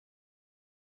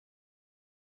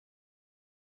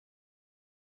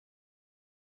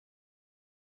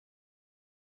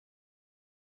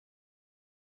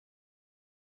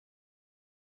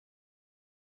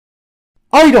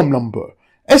Item Number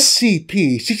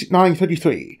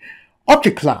SCP-6933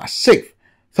 Object Class Safe.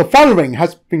 The following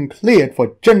has been cleared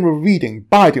for general reading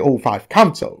by the O5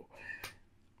 Council.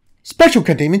 Special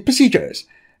Containment Procedures.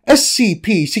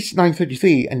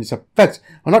 SCP-6933 and its effects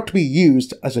are not to be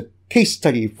used as a case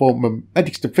study for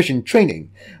memetic division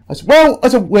training, as well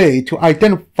as a way to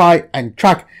identify and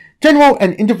track general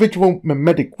and individual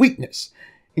memetic weakness.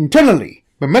 Internally,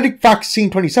 Memetic Vaccine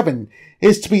 27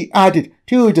 is to be added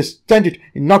to the standard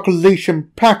inoculation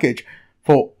package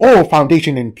for all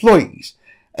Foundation employees.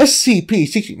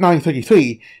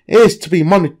 SCP-6933 is to be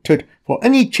monitored for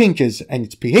any changes in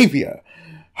its behavior,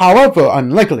 however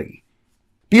unlikely.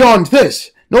 Beyond this,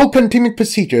 no containment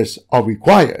procedures are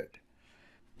required.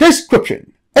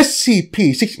 Description: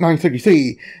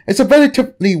 SCP-6933 is a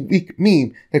relatively weak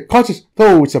meme that causes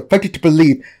those affected to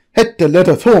believe hit the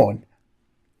letter Thorn.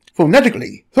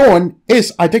 Phonetically, Thorn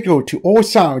is identical to all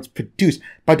sounds produced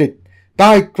by the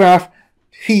digraph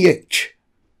th.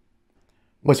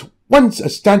 Was once a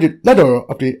standard letter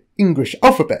of the English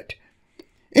alphabet.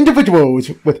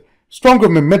 Individuals with stronger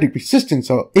memetic resistance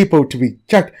are able to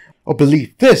reject or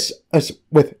believe this as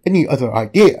with any other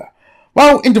idea,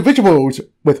 while individuals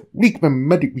with weak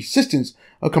memetic resistance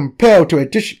are compelled to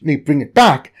additionally bring it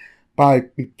back by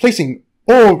replacing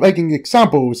all writing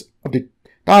examples of the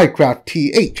digraph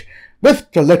th with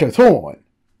the letter Thorn.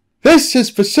 This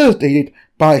is facilitated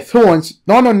by Thorn's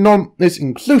non-anomalous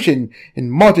inclusion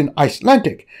in modern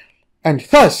Icelandic, and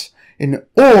thus in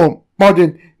all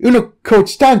modern Unicode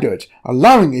standards,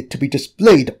 allowing it to be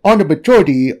displayed on the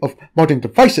majority of modern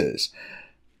devices.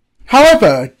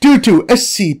 However, due to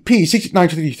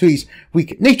SCP-6933's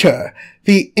weak nature,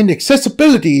 the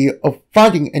inaccessibility of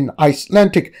finding an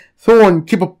Icelandic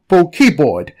Thorn-capable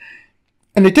keyboard,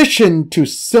 in addition to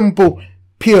simple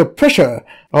peer pressure,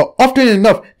 are often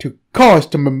enough to cause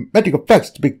the memetic effects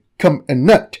to become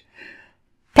inert.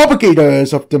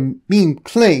 Propagators of the meme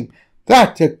claim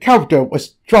that the character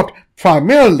was dropped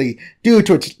primarily due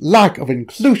to its lack of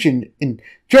inclusion in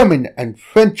German and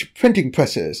French printing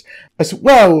presses, as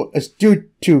well as due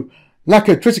to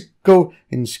lackadaisical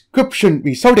inscription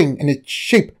resulting in its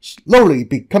shape slowly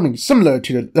becoming similar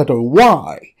to the letter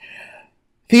Y.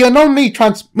 The anomaly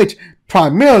transmits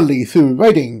primarily through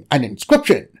writing and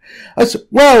inscription, as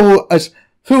well as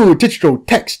through digital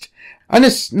text, and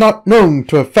is not known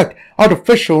to affect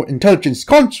artificial intelligence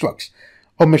constructs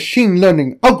or machine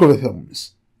learning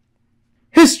algorithms.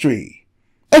 History.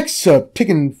 Excerpt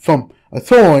taken from A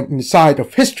Thorn Inside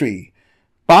of History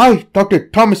by Dr.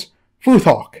 Thomas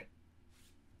Fruthawk.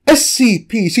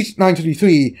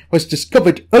 SCP-6933 was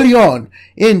discovered early on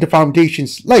in the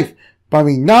Foundation's life by a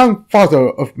renowned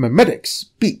father of memetics.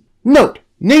 Note: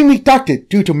 name redacted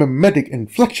due to memetic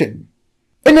inflection.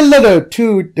 In a letter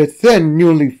to the then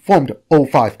newly formed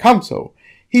O5 Council,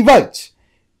 he writes,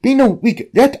 "Being a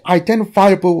weak yet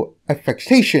identifiable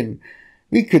affectation,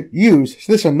 we could use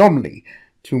this anomaly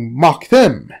to mark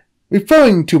them,"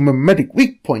 referring to memetic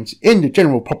weak points in the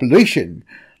general population,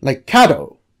 like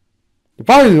cattle. The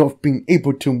value of being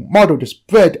able to model the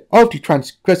spread of the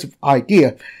transgressive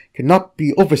idea cannot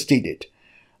be overstated.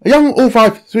 A young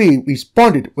O53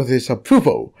 responded with his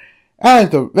approval, and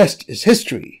the rest is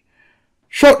history.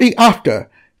 Shortly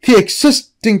after, the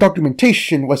existing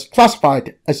documentation was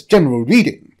classified as general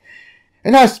reading,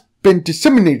 and has been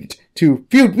disseminated to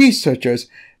field researchers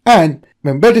and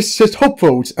memeticist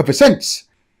hopefuls ever since.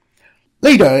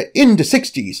 Later, in the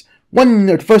 60s, one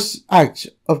of the first acts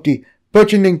of the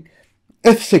burgeoning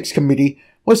Ethics Committee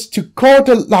was to call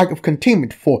the lack of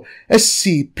containment for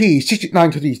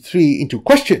SCP-6933 into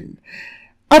question.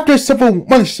 After several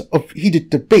months of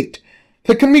heated debate,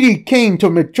 the committee came to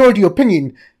a majority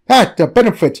opinion that the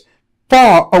benefits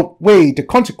far outweigh the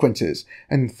consequences,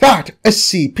 and that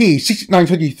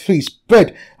SCP-6933's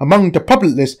spread among the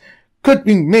populace could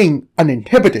remain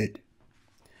uninhibited.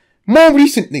 More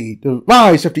recently, the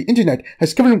rise of the Internet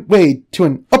has given way to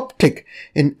an uptick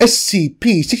in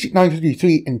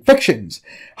SCP-6933 infections,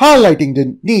 highlighting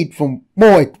the need for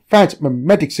more advanced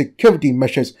memetic security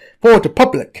measures for the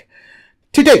public.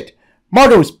 To date,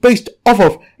 models based off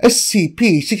of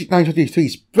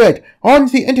SCP-6933's spread on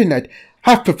the Internet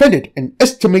have prevented an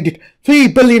estimated 3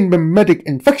 billion memetic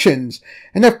infections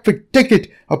and have predicted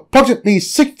approximately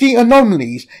 60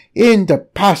 anomalies in the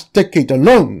past decade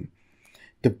alone,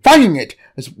 defining it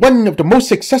as one of the most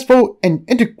successful and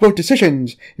integral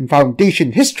decisions in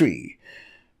Foundation history.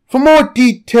 For more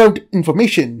detailed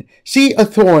information, see A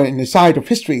Thorn Inside of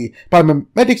History by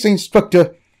memetics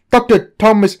instructor Dr.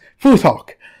 Thomas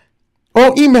Fruthawk,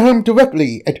 or email him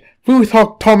directly at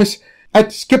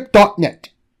fruthawkthomas@skip.net.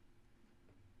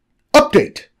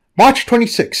 Update: March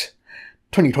 26.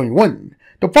 2021.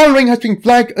 The following has been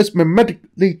flagged as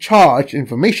memetically charged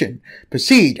information.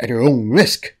 Proceed at your own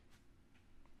risk.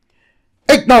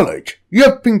 Acknowledge. You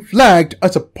have been flagged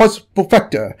as a possible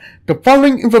vector. The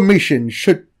following information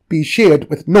should be shared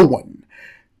with no one.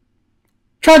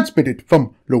 Transmitted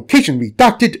from location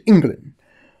redacted England.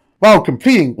 While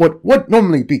completing what would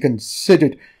normally be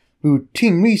considered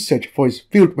routine research for his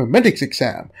field memetics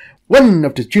exam, one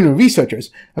of the junior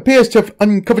researchers appears to have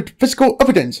uncovered physical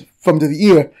evidence from the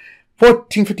year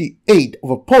 1458 of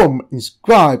a poem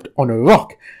inscribed on a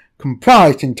rock,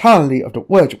 comprised entirely of the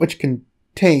words which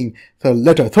contain the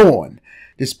letter Þorn,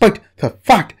 despite the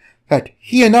fact that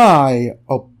he and I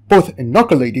are both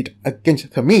inoculated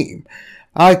against the meme.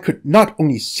 I could not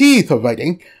only see the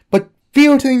writing, but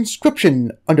feel the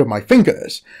inscription under my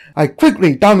fingers. I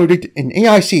quickly downloaded an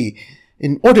AIC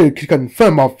in order to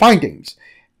confirm our findings,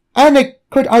 and I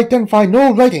could identify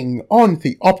no writing on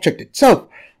the object itself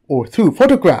or through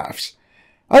photographs.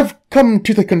 I've come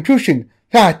to the conclusion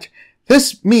that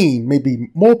this meme may be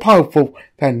more powerful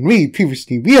than we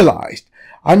previously realized.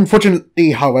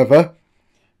 Unfortunately, however,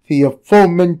 the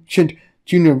aforementioned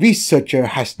junior researcher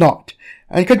has not,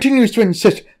 and continues to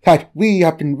insist that we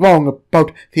have been wrong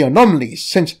about the anomaly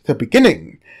since the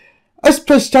beginning. As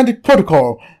per standard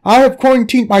protocol, I have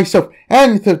quarantined myself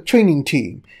and the training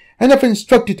team, and have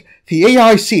instructed the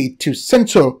AIC to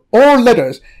censor all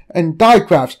letters and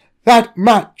digraphs that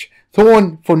match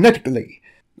Þorn phonetically.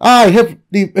 I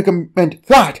heavily recommend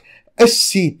that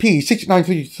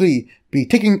SCP-6933 be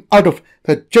taken out of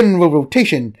the general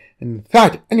rotation, and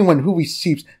that anyone who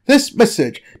receives this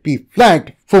message be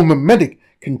flagged for memetic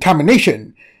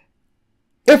contamination.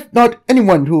 If not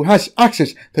anyone who has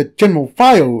accessed the general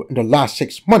file in the last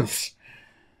 6 months.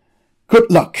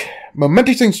 Good luck.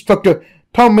 Memetics Instructor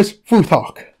Thomas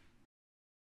Fruthawk.